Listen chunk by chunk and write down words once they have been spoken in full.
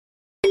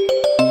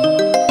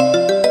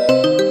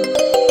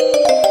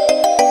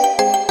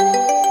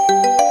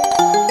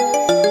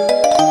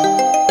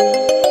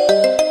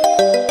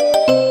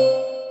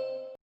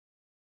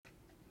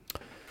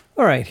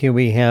right, here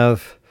we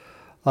have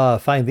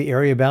find the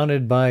area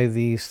bounded by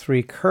these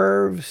three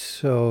curves.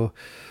 So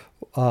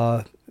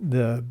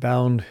the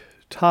bound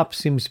top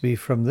seems to be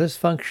from this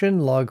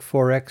function, log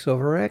 4x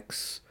over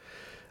x.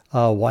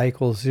 Y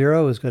equals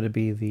 0 is going to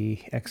be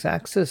the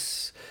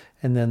x-axis.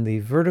 And then the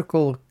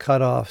vertical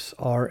cutoffs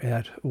are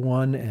at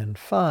 1 and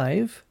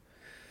 5.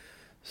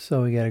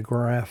 So we get a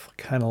graph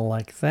kind of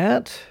like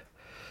that.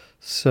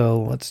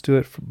 So let's do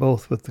it for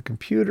both with the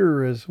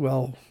computer as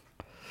well.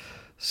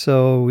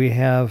 So we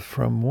have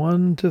from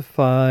 1 to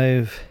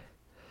 5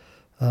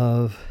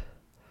 of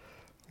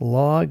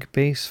log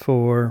base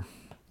 4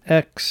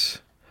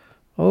 x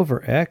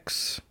over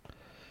x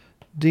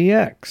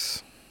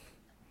dx.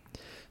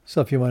 So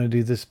if you want to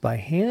do this by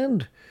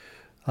hand,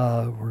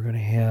 we're going to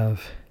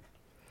have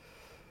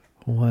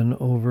 1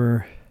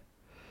 over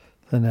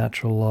the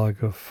natural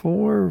log of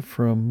 4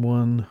 from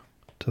 1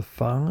 to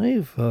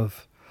 5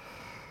 of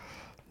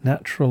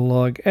natural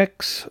log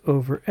x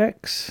over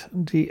x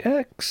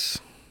dx.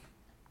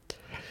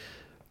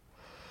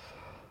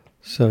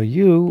 So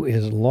u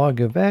is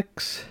log of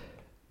x,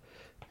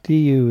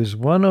 du is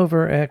 1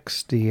 over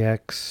x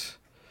dx.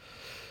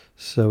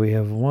 So we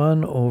have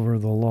 1 over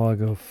the log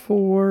of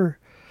 4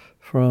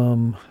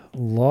 from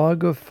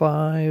log of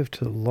 5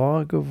 to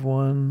log of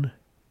 1,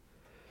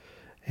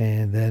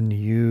 and then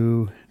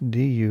u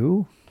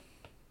du.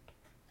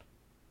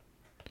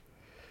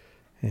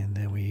 And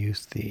then we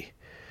use the,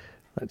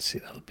 let's see,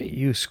 that'll be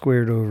u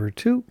squared over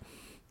 2,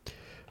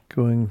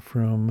 going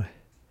from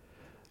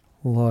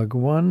log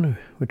 1,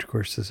 which of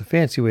course is a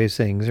fancy way of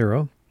saying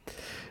 0,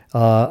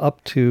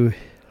 up to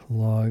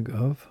log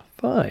of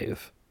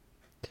 5.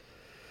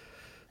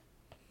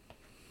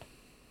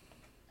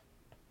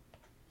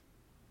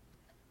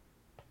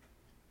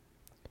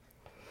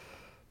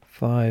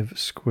 Five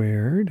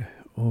squared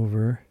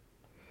over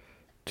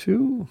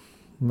 2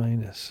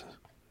 minus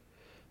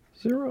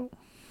 0.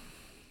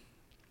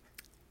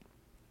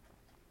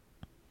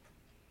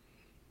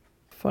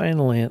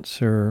 Final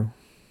answer,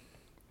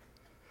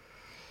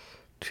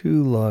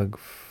 2 log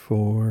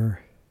 4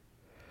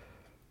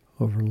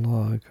 over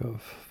log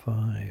of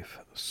 5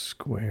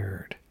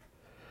 squared.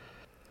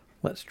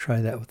 Let's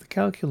try that with the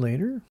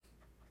calculator.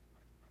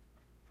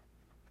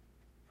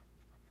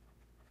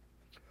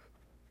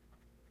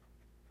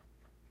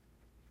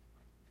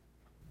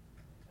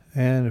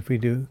 And if we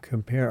do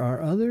compare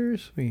our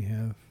others, we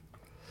have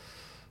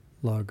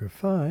log of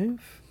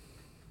 5